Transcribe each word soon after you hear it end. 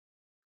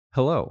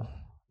Hello,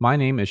 my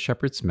name is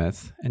Shepard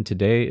Smith, and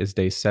today is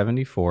day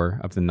 74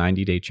 of the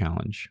 90-day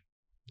challenge.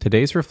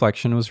 Today's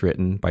reflection was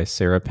written by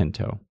Sarah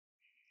Pinto.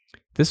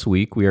 This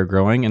week, we are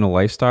growing in a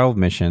lifestyle of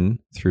mission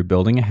through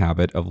building a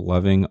habit of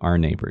loving our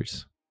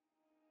neighbors.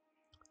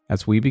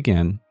 As we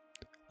begin,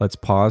 let's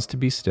pause to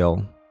be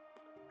still,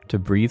 to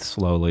breathe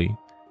slowly,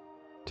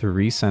 to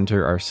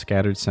recenter our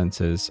scattered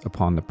senses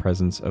upon the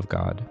presence of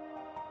God.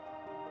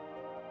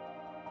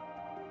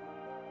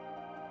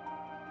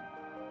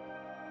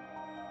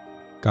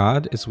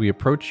 God, as we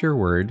approach your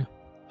word,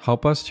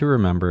 help us to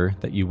remember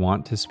that you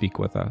want to speak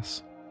with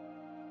us.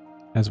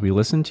 As we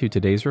listen to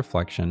today's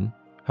reflection,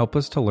 help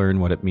us to learn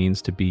what it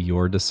means to be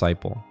your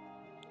disciple.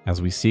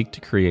 As we seek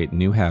to create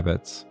new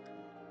habits,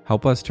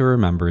 help us to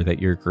remember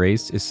that your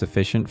grace is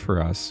sufficient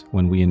for us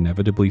when we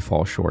inevitably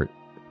fall short.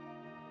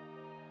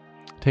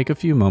 Take a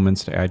few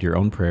moments to add your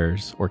own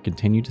prayers or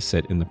continue to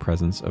sit in the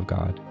presence of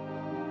God.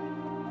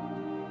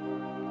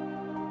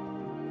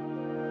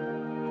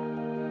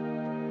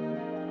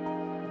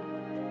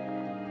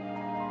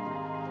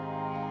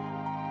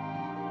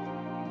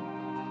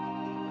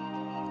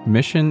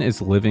 Mission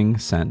is living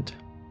sent.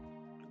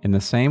 In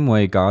the same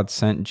way God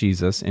sent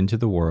Jesus into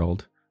the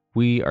world,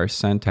 we are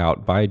sent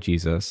out by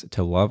Jesus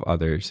to love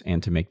others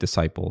and to make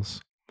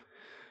disciples.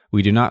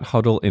 We do not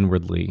huddle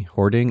inwardly,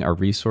 hoarding our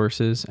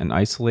resources and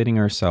isolating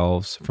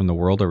ourselves from the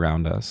world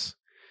around us.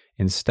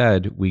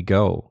 Instead, we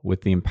go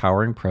with the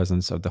empowering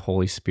presence of the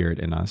Holy Spirit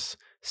in us,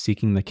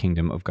 seeking the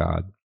kingdom of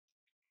God.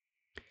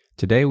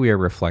 Today we are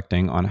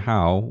reflecting on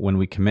how, when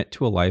we commit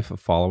to a life of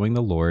following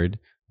the Lord,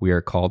 we are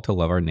called to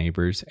love our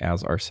neighbors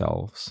as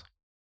ourselves.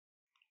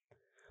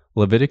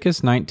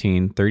 Leviticus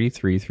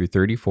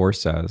 19:33-34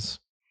 says,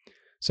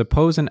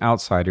 "Suppose an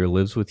outsider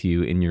lives with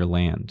you in your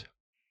land.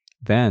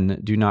 Then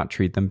do not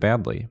treat them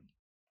badly.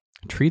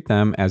 Treat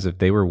them as if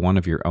they were one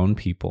of your own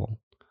people.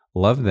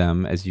 Love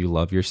them as you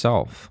love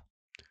yourself.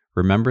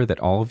 Remember that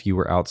all of you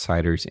were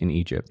outsiders in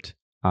Egypt.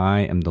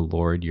 I am the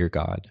Lord your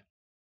God."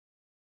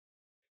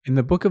 In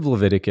the book of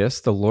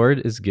Leviticus, the Lord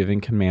is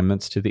giving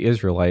commandments to the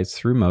Israelites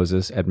through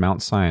Moses at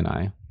Mount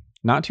Sinai.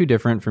 Not too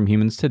different from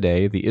humans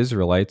today, the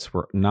Israelites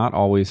were not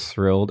always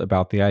thrilled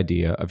about the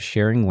idea of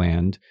sharing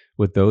land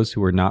with those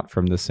who were not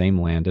from the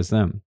same land as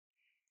them.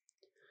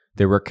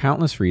 There were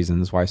countless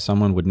reasons why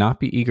someone would not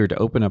be eager to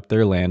open up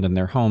their land and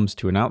their homes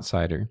to an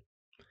outsider.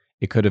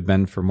 It could have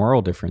been for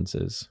moral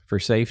differences, for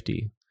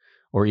safety,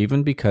 or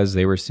even because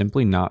they were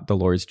simply not the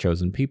Lord's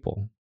chosen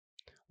people.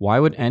 Why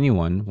would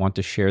anyone want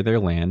to share their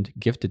land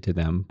gifted to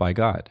them by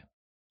God?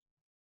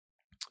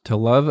 To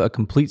love a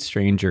complete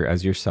stranger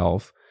as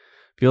yourself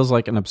feels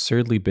like an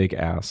absurdly big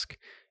ask,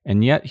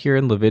 and yet here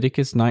in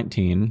Leviticus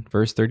 19,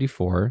 verse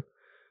 34,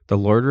 the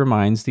Lord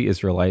reminds the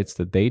Israelites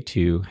that they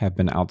too have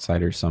been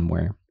outsiders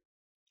somewhere.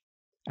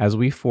 As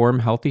we form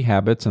healthy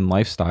habits and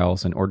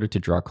lifestyles in order to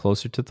draw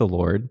closer to the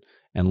Lord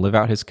and live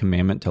out His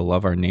commandment to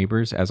love our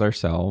neighbors as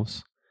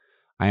ourselves,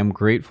 I am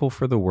grateful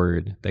for the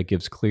word that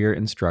gives clear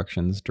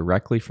instructions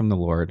directly from the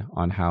Lord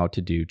on how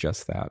to do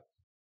just that.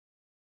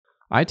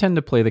 I tend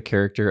to play the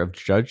character of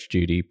Judge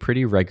Judy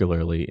pretty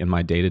regularly in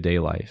my day-to-day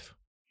life.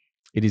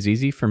 It is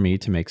easy for me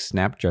to make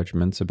snap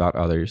judgments about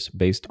others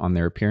based on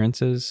their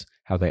appearances,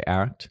 how they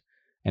act,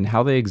 and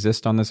how they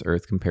exist on this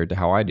earth compared to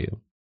how I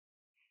do.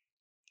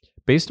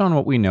 Based on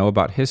what we know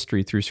about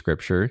history through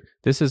Scripture,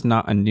 this is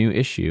not a new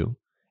issue,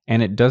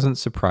 and it doesn't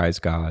surprise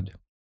God.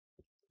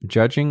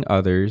 Judging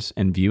others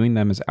and viewing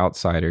them as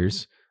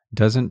outsiders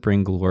doesn't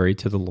bring glory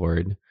to the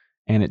Lord,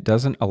 and it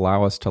doesn't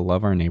allow us to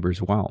love our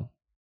neighbors well.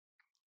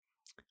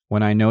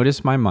 When I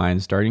notice my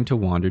mind starting to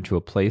wander to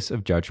a place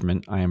of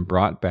judgment, I am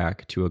brought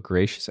back to a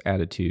gracious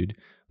attitude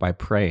by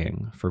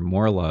praying for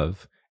more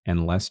love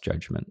and less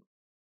judgment.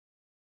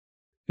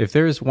 If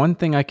there is one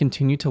thing I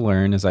continue to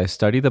learn as I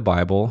study the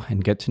Bible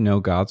and get to know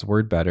God's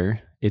Word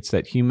better, it's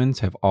that humans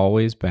have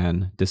always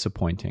been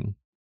disappointing.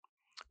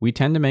 We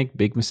tend to make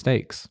big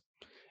mistakes,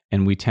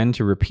 and we tend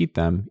to repeat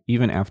them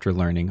even after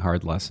learning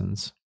hard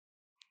lessons.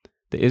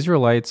 The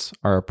Israelites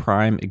are a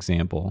prime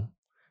example.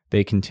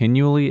 They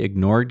continually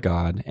ignored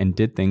God and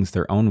did things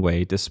their own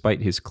way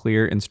despite His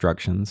clear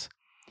instructions,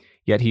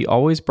 yet He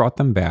always brought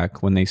them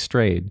back when they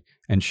strayed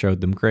and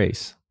showed them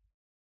grace.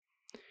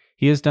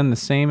 He has done the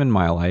same in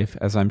my life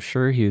as I'm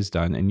sure He has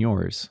done in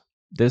yours.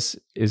 This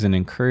is an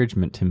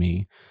encouragement to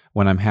me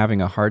when I'm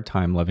having a hard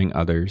time loving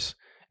others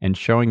and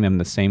showing them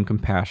the same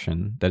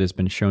compassion that has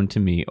been shown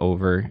to me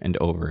over and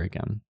over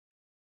again.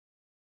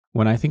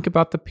 When I think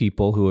about the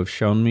people who have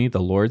shown me the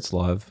Lord's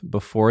love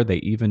before they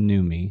even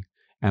knew me,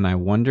 and I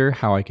wonder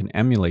how I can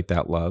emulate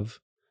that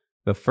love,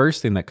 the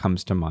first thing that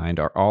comes to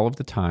mind are all of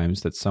the times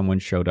that someone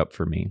showed up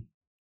for me.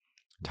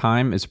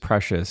 Time is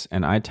precious,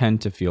 and I tend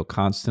to feel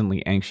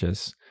constantly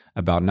anxious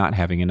about not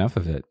having enough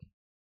of it.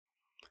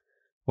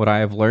 What I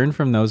have learned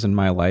from those in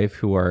my life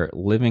who are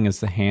living as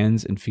the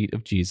hands and feet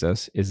of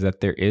Jesus is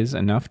that there is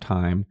enough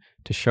time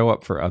to show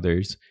up for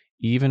others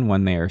even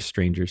when they are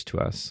strangers to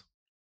us.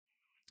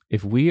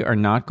 If we are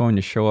not going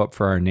to show up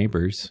for our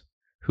neighbors,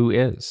 who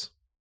is?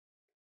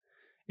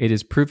 It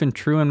is proven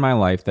true in my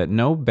life that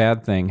no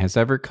bad thing has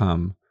ever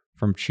come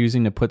from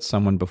choosing to put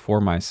someone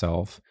before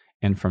myself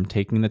and from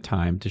taking the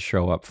time to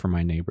show up for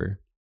my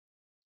neighbor.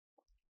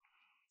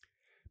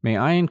 May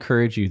I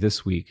encourage you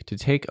this week to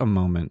take a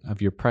moment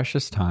of your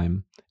precious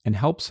time and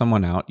help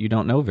someone out you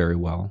don't know very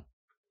well.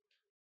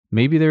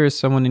 Maybe there is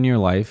someone in your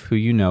life who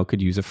you know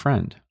could use a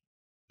friend.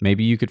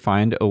 Maybe you could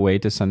find a way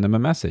to send them a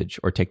message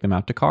or take them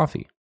out to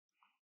coffee.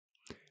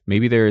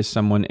 Maybe there is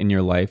someone in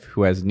your life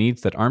who has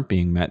needs that aren't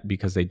being met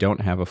because they don't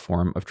have a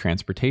form of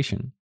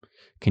transportation.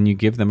 Can you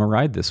give them a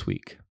ride this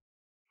week?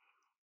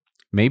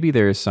 Maybe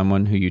there is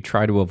someone who you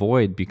try to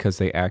avoid because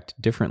they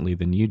act differently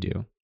than you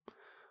do.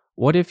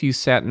 What if you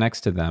sat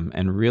next to them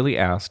and really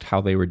asked how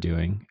they were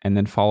doing and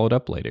then followed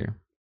up later?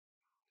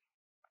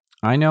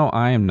 I know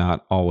I am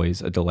not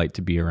always a delight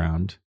to be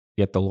around,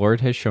 yet the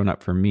Lord has shown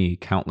up for me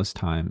countless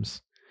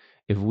times.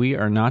 If we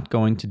are not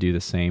going to do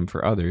the same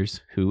for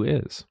others, who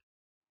is?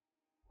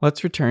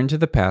 Let's return to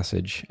the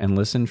passage and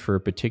listen for a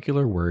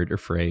particular word or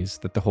phrase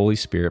that the Holy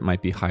Spirit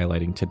might be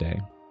highlighting today.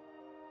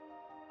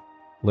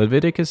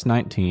 Leviticus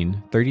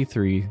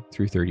 19:33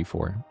 through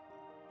 34.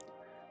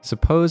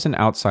 Suppose an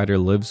outsider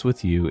lives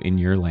with you in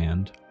your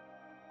land,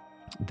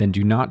 then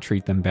do not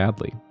treat them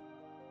badly.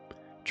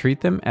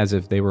 Treat them as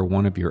if they were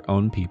one of your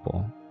own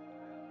people.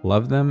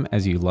 Love them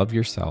as you love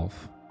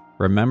yourself.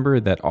 Remember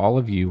that all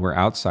of you were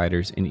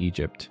outsiders in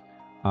Egypt.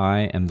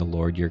 I am the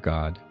Lord your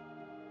God.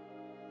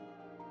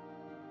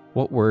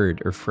 What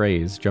word or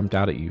phrase jumped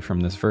out at you from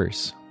this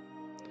verse?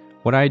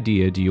 What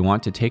idea do you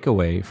want to take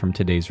away from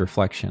today's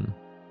reflection?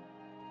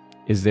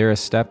 Is there a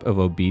step of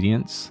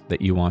obedience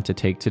that you want to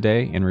take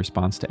today in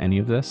response to any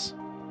of this?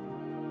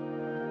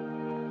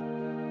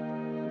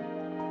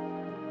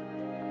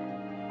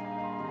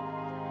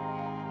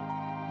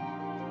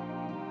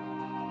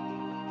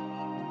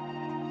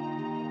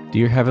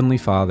 Dear Heavenly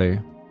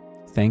Father,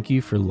 thank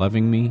you for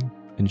loving me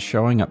and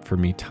showing up for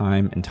me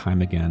time and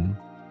time again.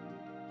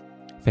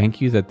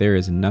 Thank you that there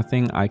is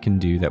nothing I can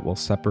do that will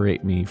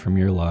separate me from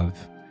your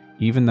love,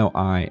 even though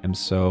I am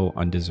so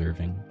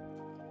undeserving.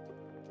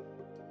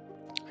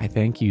 I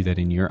thank you that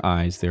in your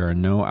eyes there are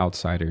no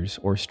outsiders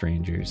or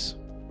strangers.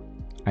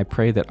 I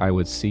pray that I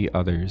would see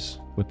others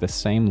with the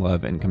same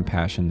love and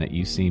compassion that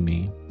you see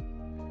me.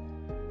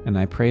 And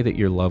I pray that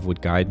your love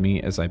would guide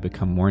me as I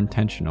become more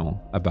intentional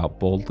about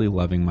boldly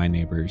loving my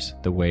neighbors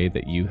the way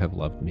that you have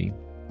loved me.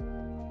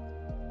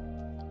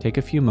 Take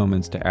a few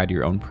moments to add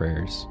your own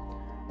prayers,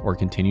 or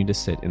continue to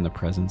sit in the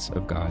presence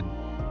of God.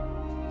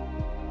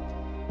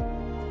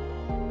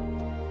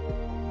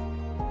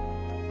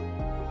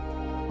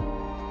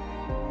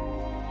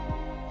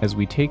 As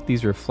we take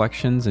these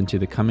reflections into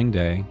the coming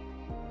day,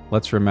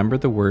 let's remember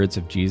the words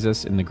of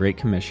Jesus in the Great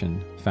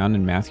Commission found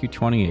in Matthew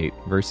 28,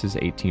 verses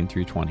 18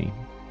 through 20.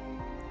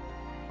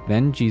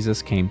 Then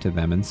Jesus came to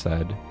them and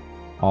said,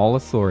 "All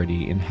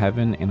authority in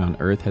heaven and on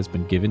earth has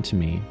been given to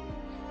me.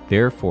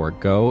 Therefore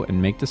go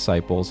and make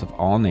disciples of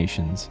all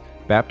nations,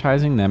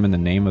 baptizing them in the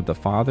name of the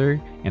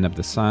Father, and of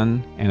the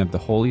Son, and of the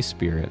Holy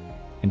Spirit,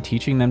 and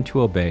teaching them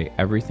to obey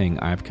everything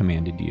I have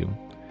commanded you.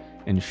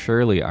 And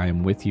surely I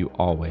am with you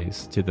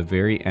always, to the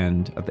very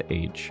end of the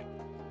age."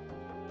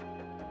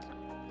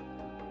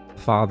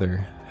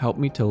 Father, help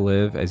me to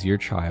live as your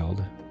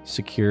child,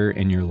 secure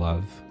in your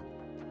love.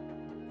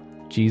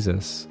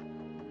 Jesus,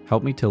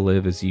 help me to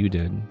live as you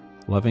did,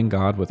 loving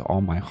God with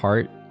all my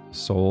heart,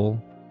 soul,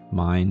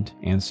 mind,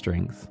 and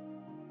strength.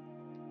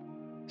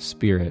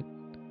 Spirit,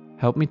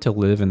 help me to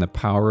live in the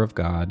power of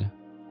God,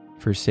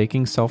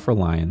 forsaking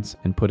self-reliance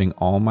and putting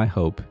all my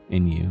hope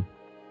in you.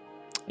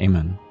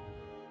 Amen.